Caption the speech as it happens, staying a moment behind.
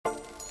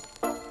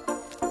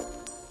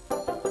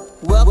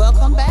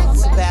Welcome back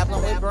to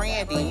Babbling with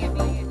Brandy.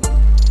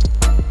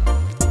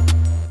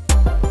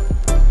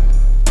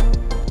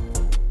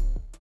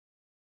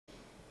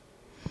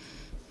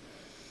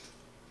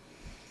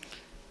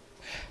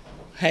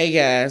 Hey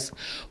guys,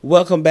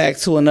 welcome back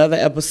to another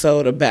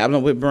episode of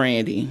Babbling with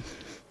Brandy.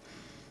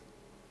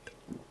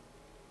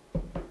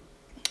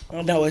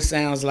 I know it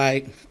sounds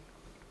like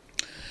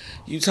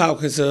you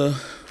talking to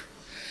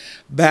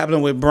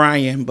Babbling with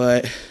Brian,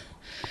 but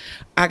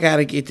I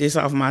gotta get this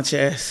off my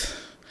chest,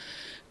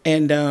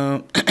 and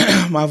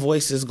my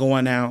voice is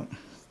going out.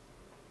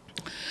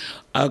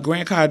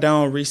 Grant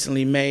Cardone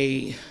recently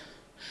made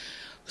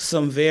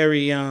some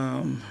very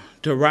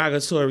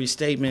derogatory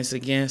statements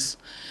against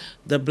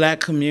the black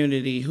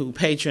community who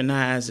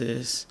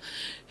patronizes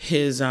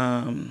his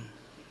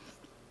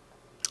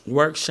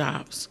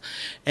workshops,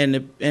 and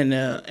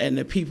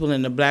the people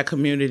in the black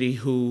community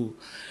who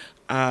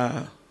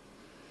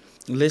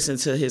listen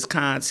to his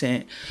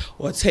content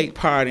or take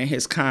part in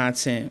his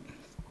content.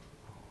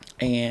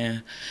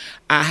 And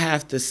I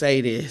have to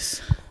say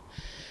this: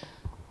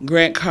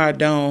 Grant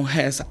Cardone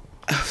has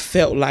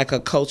felt like a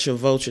culture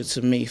vulture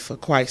to me for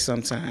quite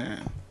some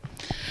time.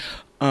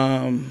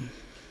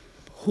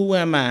 Who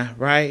am I,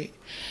 right?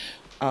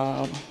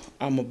 I'm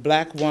a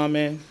black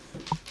woman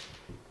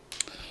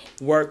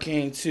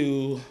working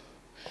to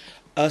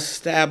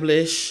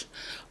establish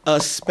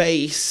a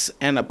space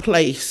and a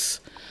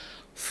place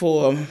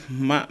for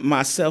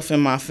myself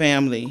and my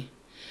family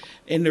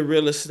in the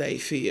real estate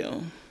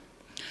field.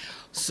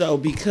 So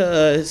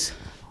because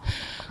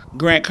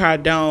Grant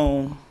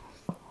Cardone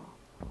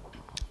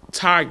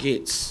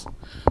targets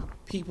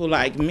people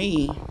like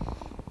me,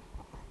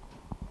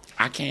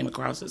 I came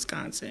across his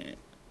content.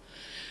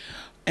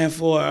 And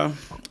for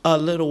a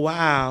little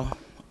while,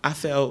 I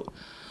felt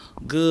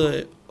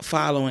good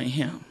following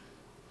him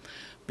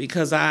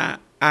because I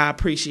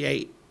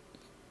appreciate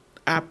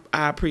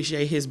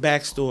his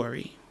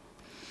backstory,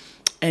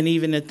 and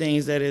even the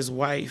things that his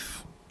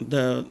wife,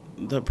 the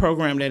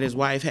program that his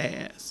wife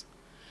has.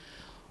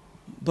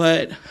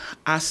 But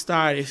I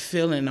started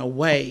feeling a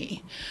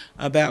way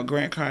about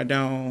Grant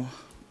Cardone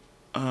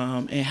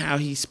and how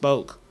he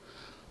spoke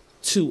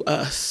to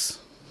us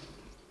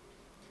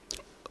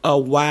a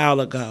while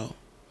ago,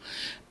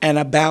 and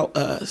about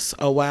us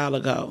a while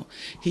ago.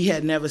 He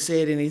had never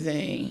said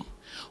anything.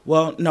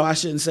 Well, no, I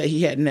shouldn't say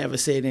he had never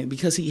said anything,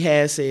 because he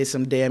has said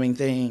some damning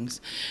things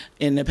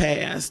in the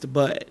past,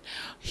 but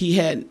he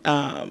had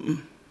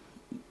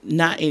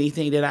not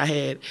anything that I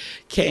had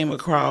came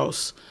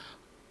across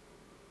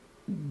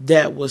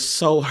that was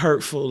so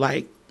hurtful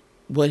like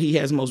what he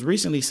has most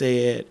recently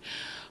said.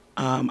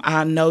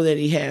 I know that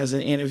he has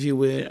an interview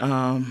with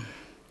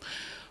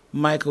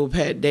Michael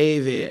Bet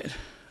David,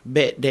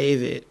 that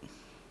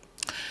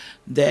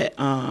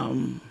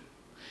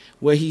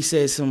where he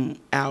said some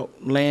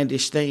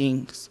outlandish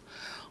things.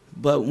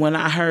 But when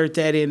I heard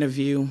that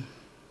interview,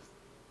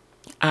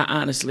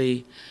 I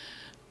honestly,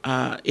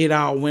 it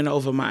all went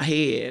over my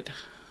head.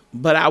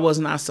 But I was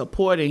not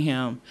supporting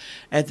him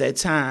at that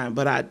time.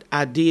 But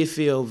I did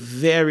feel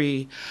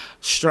very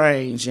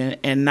strange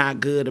and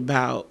not good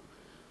about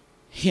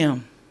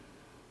him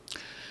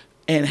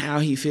and how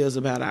he feels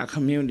about our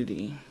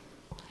community.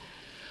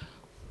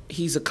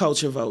 He's a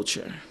culture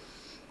vulture.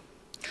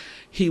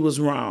 He was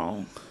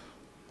wrong.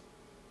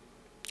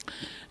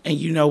 And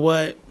you know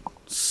what?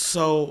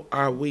 So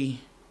are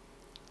we.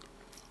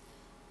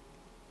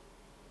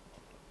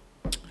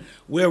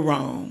 We're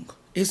wrong.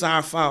 It's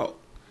our fault.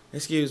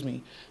 Excuse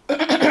me.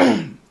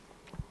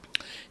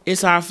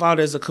 It's our fault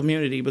as a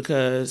community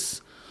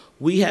because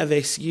we have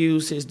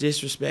excused his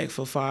disrespect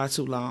for far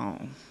too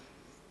long.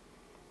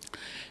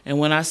 And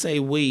when I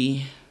say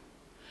we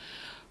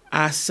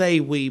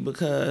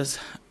because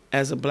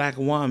as a black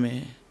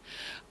woman,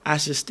 I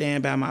should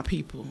stand by my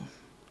people.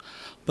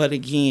 But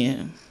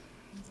again,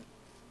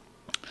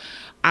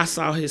 I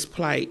saw his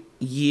plight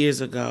years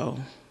ago.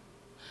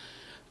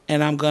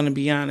 And I'm going to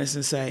be honest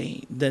and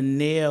say the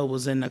nail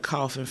was in the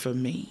coffin for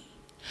me.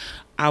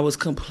 I was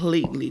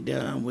completely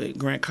done with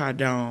Grant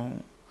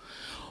Cardone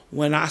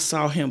when I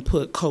saw him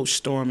put Coach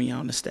Stormy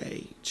on the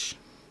stage.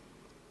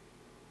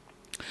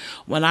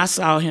 When I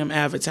saw him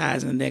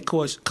advertising that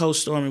Coach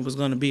Stormy was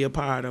going to be a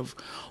part of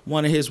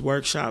one of his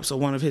workshops or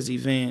one of his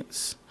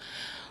events,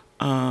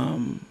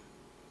 the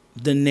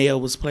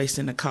nail was placed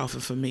in the coffin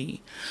for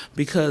me,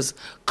 because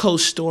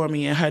Coach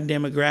Stormy and her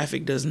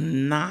demographic does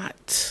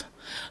not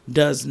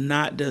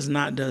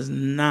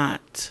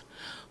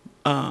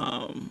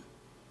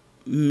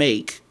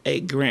make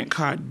a Grant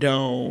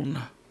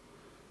Cardone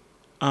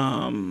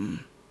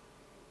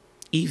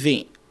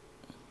event.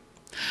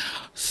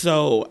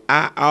 So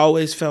I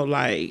always felt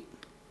like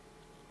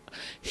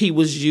he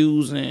was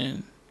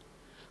using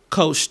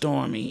Coach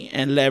Stormy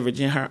and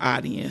leveraging her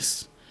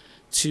audience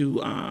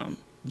to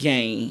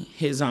gain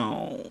his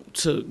own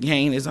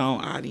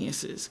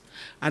audiences.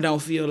 I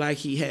don't feel like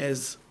he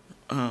has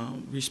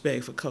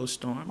respect for Coach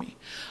Stormy.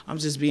 I'm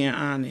just being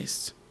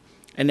honest.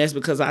 And that's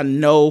because I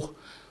know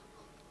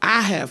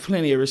I have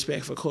plenty of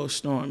respect for Coach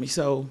Stormy.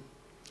 So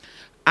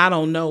I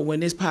don't know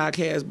when this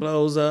podcast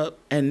blows up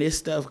and this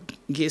stuff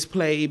gets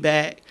played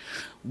back.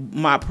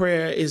 My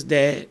prayer is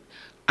that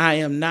I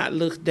am not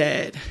looked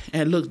at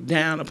and looked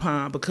down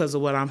upon because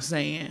of what I'm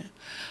saying.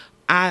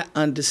 I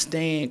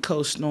understand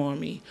Coach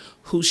Stormy,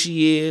 who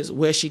she is,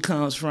 where she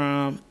comes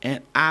from,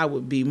 and I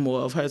would be more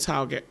of her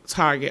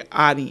target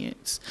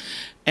audience.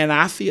 And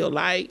I feel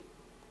like,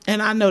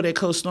 and I know that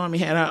Coach Stormy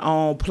had her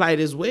own plight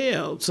as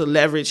well to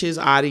leverage his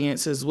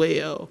audience as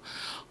well.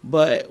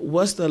 But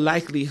what's the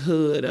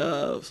likelihood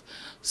of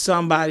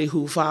somebody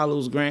who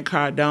follows Grant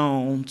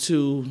Cardone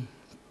to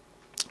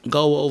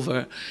go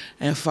over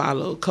and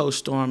follow Coach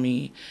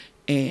Stormy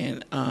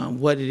and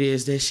what it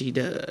is that she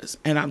does?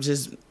 And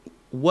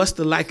what's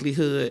the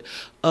likelihood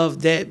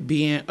of that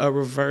being a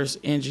reverse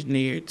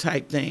engineered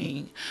type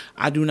thing?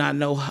 I do not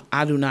know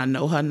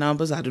her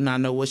numbers. I do not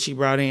know what she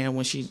brought in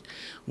when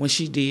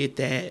she did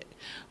that.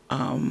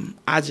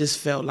 I just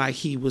felt like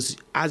Greg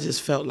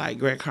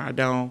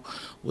Cardone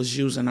was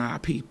using our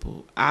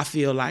people. I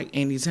feel like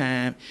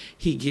anytime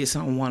he gets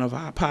on one of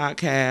our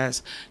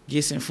podcasts,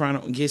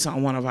 gets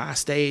on one of our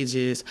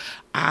stages,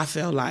 I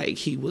felt like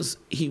he was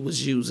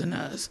using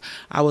us.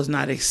 I was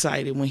not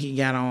excited when he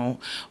got on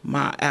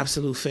my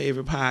absolute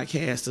favorite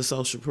podcast, The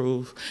Social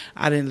Proof.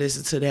 I didn't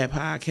listen to that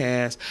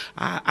podcast.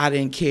 I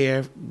didn't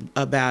care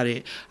about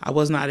it. I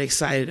was not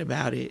excited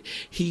about it.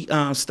 He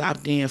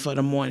stopped in for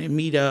the morning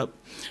meetup,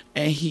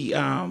 and he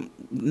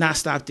not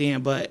stopped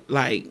in, but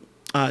like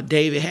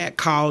David had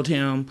called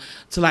him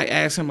to like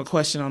ask him a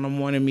question on the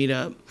morning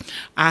meetup.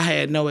 I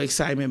had no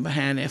excitement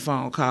behind that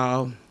phone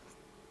call.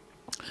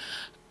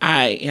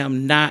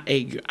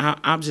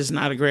 I'm just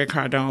not a Greg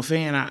Cardone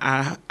fan.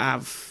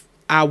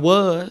 I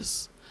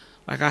was,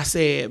 like I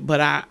said,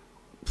 but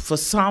for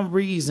some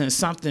reason,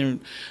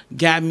 something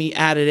got me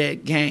out of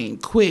that game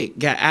quick,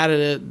 got out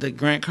of the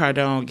Grant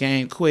Cardone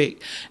game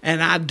quick.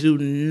 And I do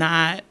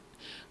not,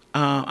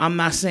 I'm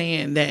not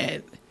saying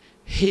that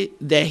he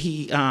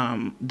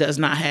does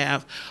not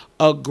have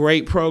a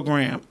great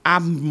program.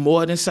 I'm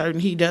more than certain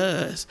he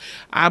does.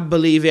 I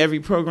believe every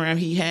program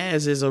he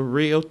has is a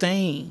real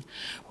thing,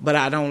 but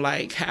I don't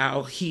like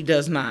how he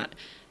does not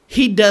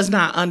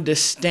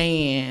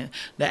understand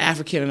the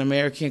African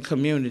American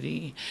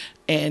community,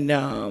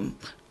 and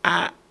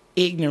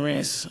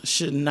ignorance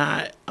should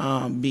not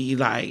be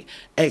like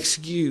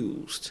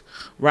excused,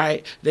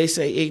 right? They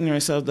say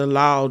ignorance of the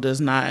law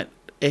does not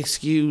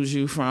excuse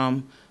you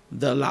from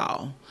the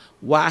law.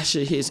 Why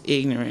should his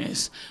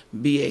ignorance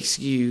be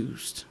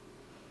excused?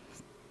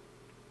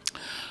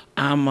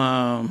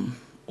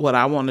 What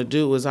I want to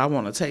do is I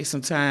want to take some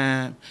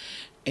time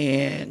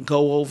and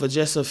go over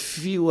just a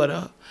few of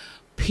the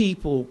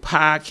people,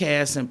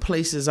 podcasts, and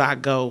places I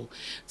go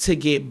to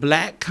get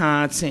black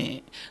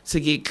content, to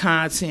get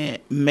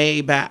content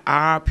made by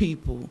our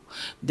people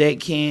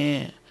that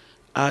can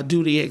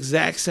do the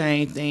exact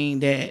same thing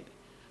that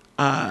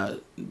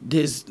Grant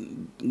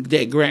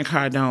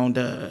Cardone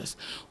does.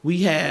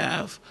 We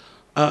have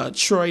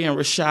Troy and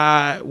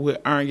Rashad with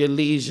Earn Your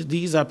Leisure.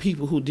 These are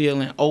people who deal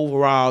in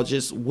overall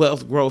just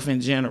wealth growth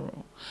in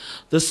general.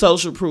 The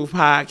Social Proof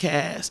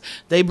podcast,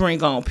 they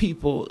bring on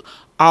people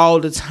all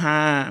the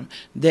time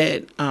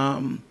that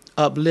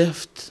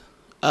uplift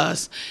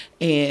us,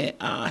 and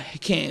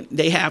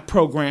they have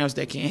programs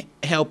that can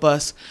help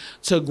us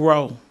to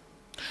grow.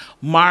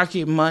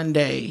 Market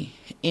Monday,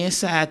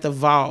 Inside the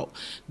Vault.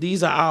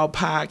 These are all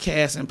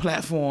podcasts and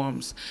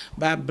platforms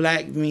by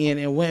black men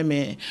and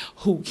women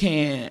who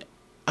can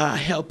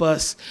help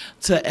us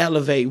to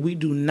elevate. We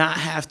do not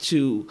have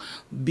to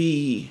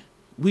be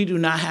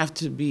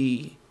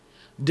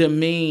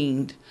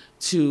demeaned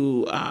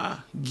to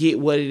get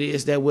what it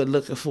is that we're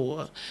looking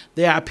for.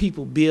 There are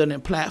people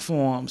building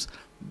platforms,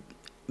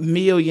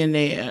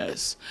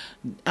 millionaires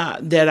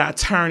that are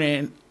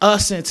turning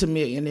us into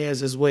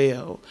millionaires as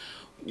well.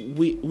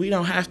 We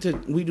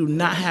do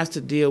not have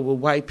to deal with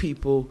white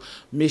people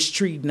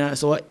mistreating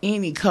us or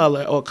any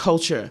color or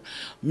culture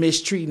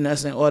mistreating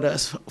us in order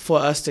for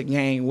us to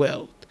gain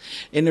wealth.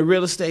 In the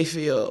real estate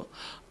field,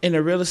 in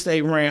the real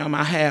estate realm,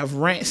 I have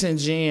Rants and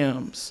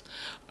Gems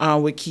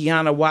with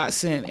Kiana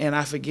Watson, and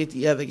I forget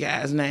the other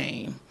guy's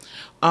name.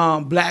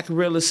 Black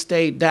Real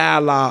Estate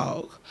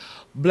Dialogue,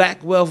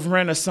 Black Wealth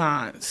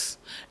Renaissance,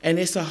 and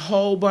it's a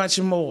whole bunch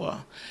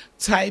more.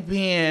 Type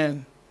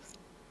in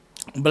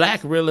Black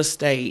real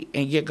estate,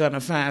 and you're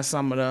gonna find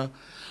some of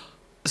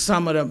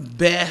the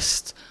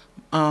best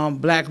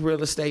black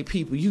real estate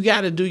people. You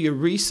got to do your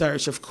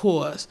research, of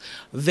course.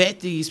 Vet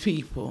these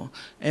people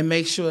and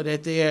make sure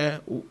that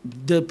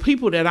the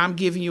people that I'm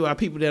giving you are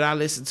people that I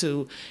listen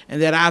to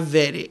and that I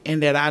vetted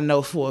and that I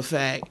know for a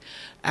fact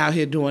out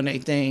here doing their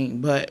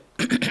thing. But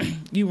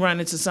you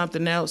run into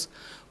something else,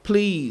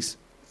 please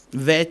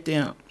vet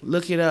them.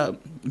 Look it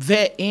up.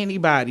 Vet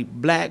anybody,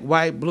 black,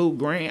 white, blue,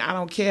 green, I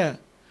don't care.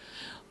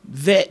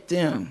 Vet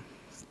them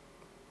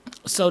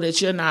so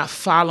that you're not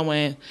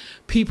following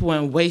people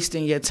and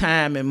wasting your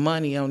time and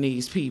money on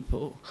these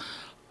people.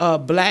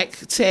 Black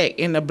tech,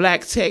 in the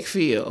black tech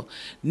field,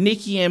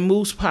 Nikki and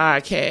Moose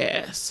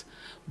podcast,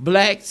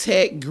 Black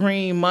Tech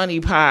Green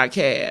Money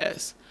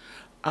podcast,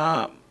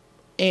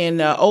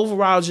 And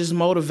overall, just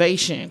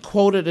motivation.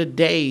 Quote of the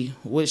day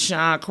with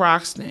Sean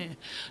Croxton.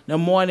 The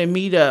morning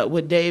meetup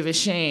with David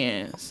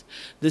Shands.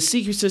 The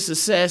secret to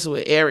success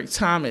with Eric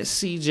Thomas,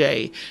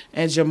 CJ,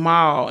 and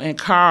Jamal and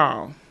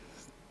Carl.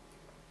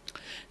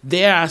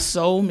 There are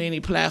so many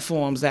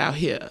platforms out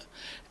here.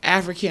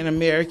 African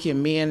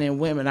American men and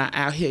women are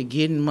out here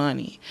getting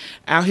money,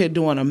 out here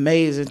doing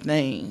amazing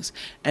things.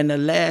 And the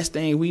last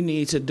thing we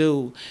need to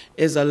do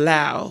is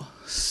allow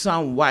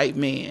some white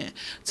man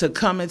to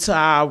come into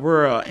our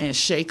world and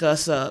shake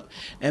us up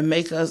and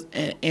make us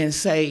and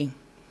say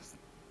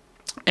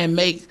and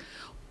make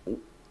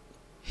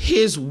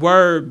his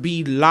word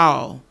be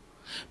law.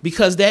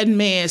 Because that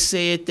man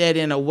said that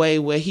in a way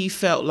where he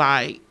felt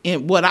like,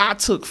 and what I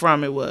took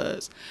from it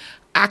was,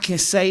 I can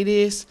say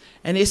this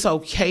and it's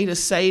okay to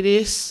say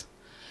this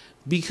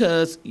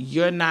because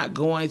you're not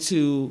going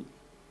to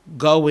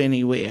go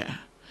anywhere.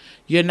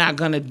 You're not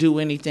going to do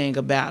anything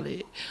about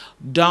it.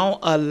 Don't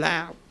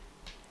allow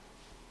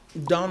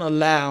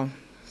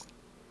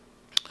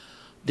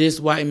this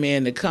white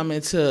man to come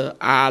into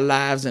our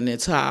lives and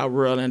into our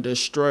world and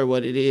destroy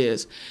what it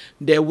is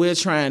that we're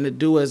trying to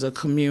do as a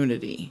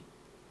community.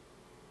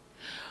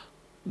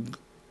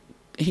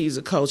 He's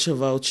a coach of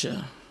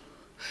Vulture.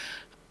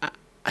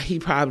 I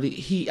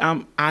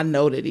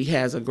know that he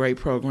has a great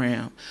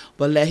program,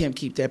 but let him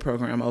keep that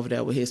program over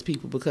there with his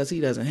people because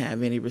he doesn't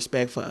have any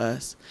respect for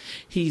us.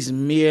 He's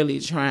merely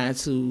trying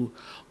to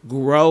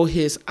grow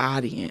his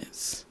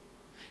audience.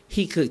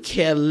 He could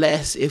care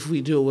less if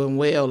we doing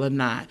well or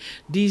not.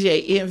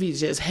 DJ Envy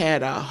just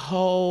had a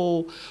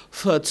whole,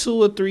 for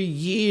 2 or 3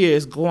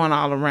 years, going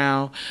all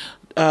around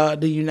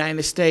the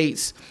United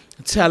States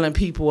telling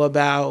people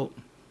about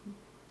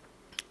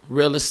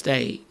real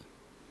estate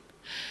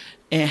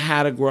and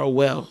how to grow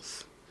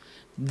wealth.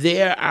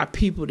 There are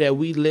people that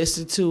we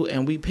listen to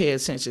and we pay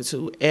attention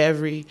to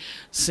every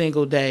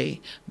single day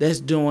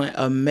that's doing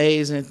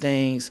amazing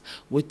things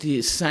with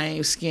the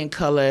same skin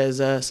color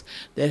as us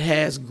that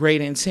has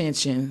great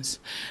intentions.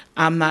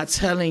 I'm not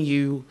telling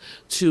you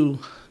to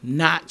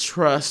not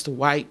trust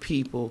white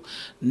people,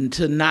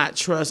 to not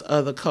trust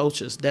other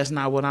cultures. That's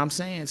not what I'm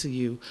saying to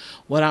you.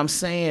 What I'm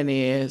saying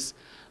is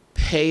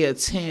pay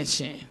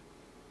attention.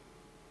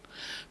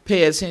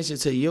 Pay attention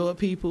to your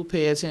people.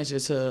 Pay attention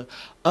to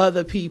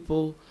other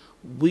people.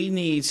 We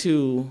need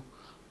to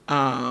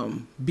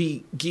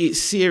get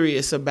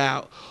serious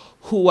about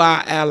who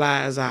our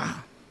allies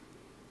are,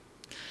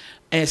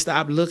 and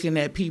stop looking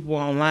at people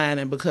online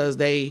and because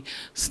they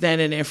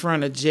standing in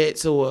front of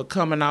jets or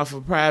coming off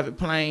of private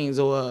planes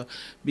or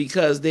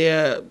because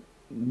they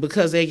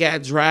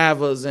got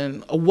drivers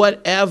and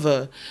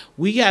whatever.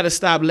 We got to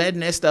stop letting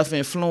that stuff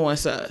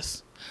influence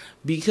us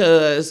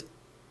because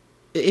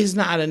it's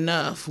not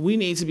enough. We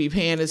need to be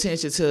paying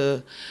attention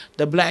to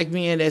the black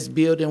men that's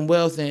building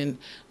wealth and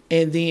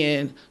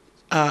then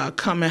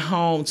coming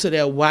home to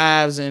their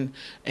wives and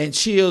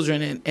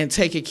children and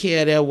taking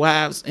care of their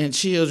wives and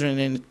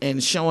children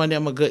and showing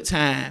them a good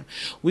time.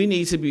 We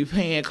need to be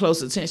paying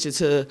close attention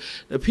to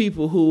the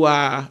people who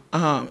are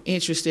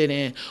interested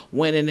in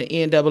winning the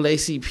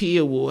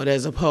NAACP award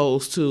as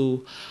opposed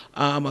to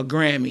a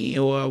Grammy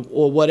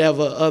or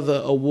whatever other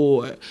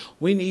award.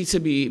 We need to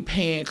be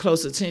paying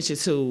close attention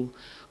to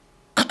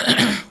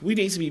we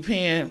need to be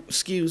paying,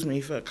 excuse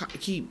me for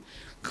keep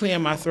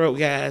clearing my throat,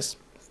 guys.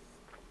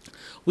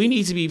 We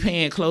need to be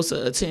paying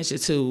closer attention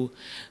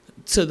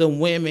to the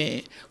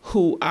women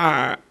who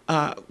are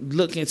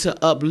looking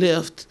to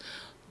uplift,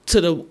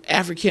 to the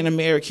African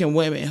American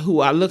women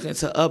who are looking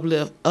to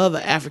uplift other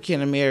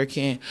African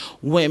American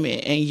women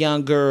and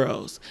young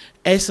girls.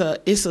 It's a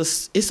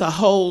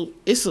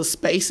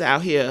space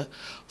out here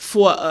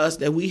for us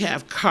that we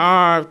have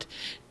carved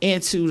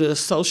into the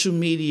social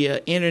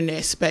media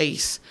internet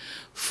space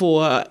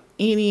for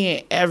any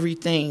and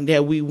everything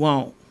that we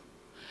want.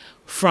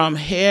 From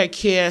hair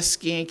care,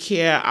 skin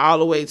care, all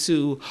the way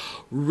to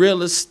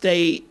real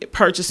estate,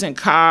 purchasing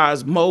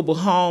cars, mobile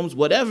homes,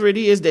 whatever it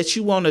is that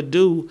you want to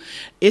do,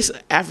 it's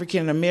an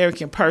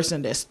African-American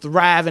person that's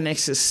thriving and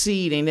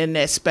succeeding in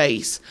that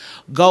space.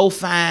 Go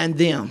find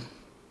them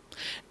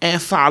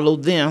and follow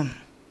them.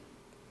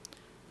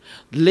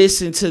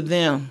 Listen to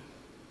them.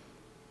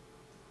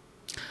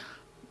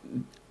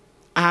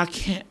 I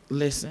can't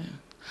listen.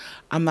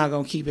 I'm not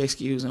going to keep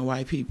excusing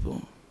white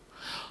people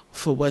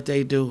for what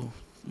they do.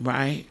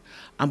 Right?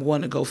 I'm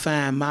going to go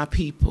find my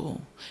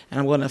people, and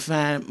I'm going to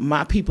find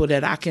my people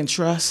that I can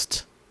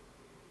trust.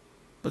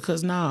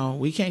 Because no,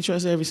 we can't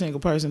trust every single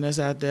person that's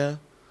out there,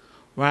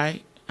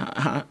 right?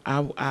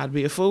 I'd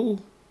be a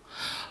fool.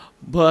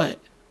 But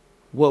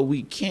what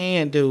we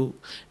can do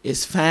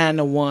is find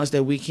the ones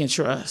that we can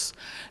trust.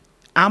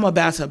 I'm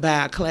about to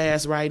buy a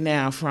class right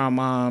now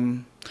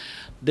from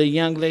the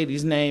young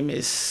lady's name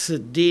is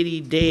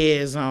Sadidi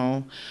Dez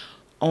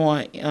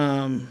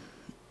on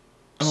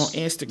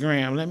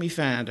Instagram. Let me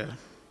find her,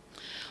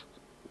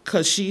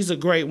 because she's a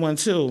great one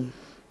too.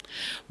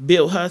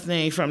 Built her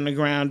thing from the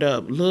ground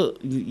up. Look,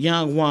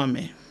 young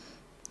woman.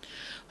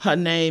 Her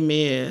name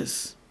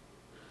is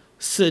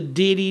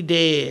Sadidi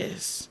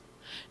Dez.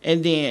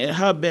 And then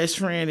her best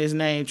friend is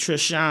named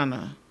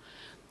Trishana.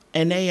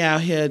 And they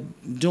out here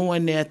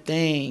doing their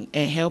thing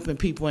and helping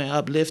people and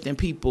uplifting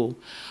people,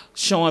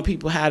 showing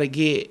people how to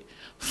get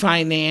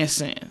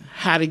financing,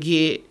 how to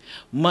get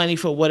money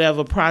for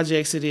whatever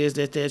projects it is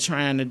that they're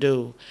trying to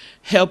do,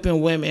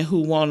 helping women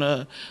who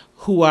are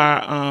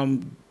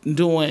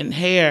doing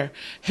hair,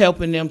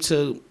 helping them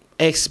to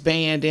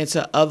expand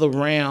into other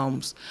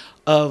realms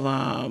of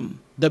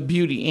the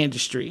beauty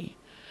industry.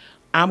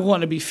 I'm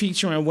going to be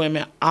featuring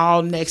women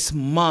all next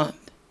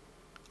month,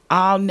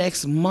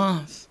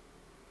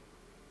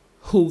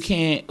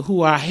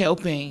 who are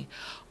helping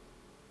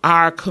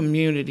our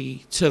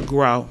community to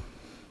grow.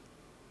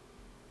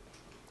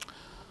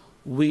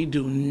 We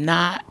do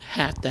not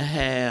have to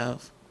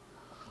have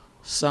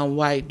some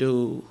white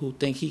dude who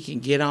think he can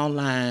get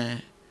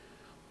online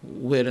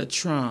with a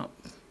Trump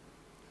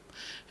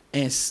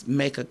and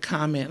make a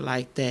comment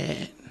like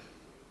that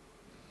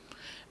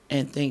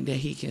and think that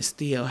he can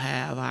still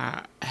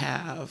have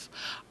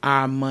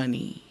our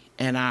money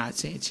and our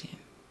attention.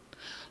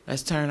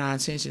 Let's turn our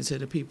attention to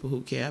the people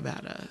who care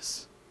about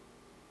us.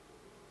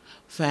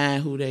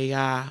 Find who they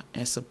are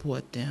and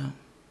support them.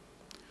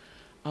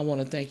 I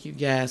want to thank you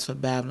guys for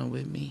babbling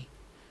with me.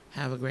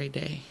 Have a great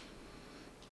day.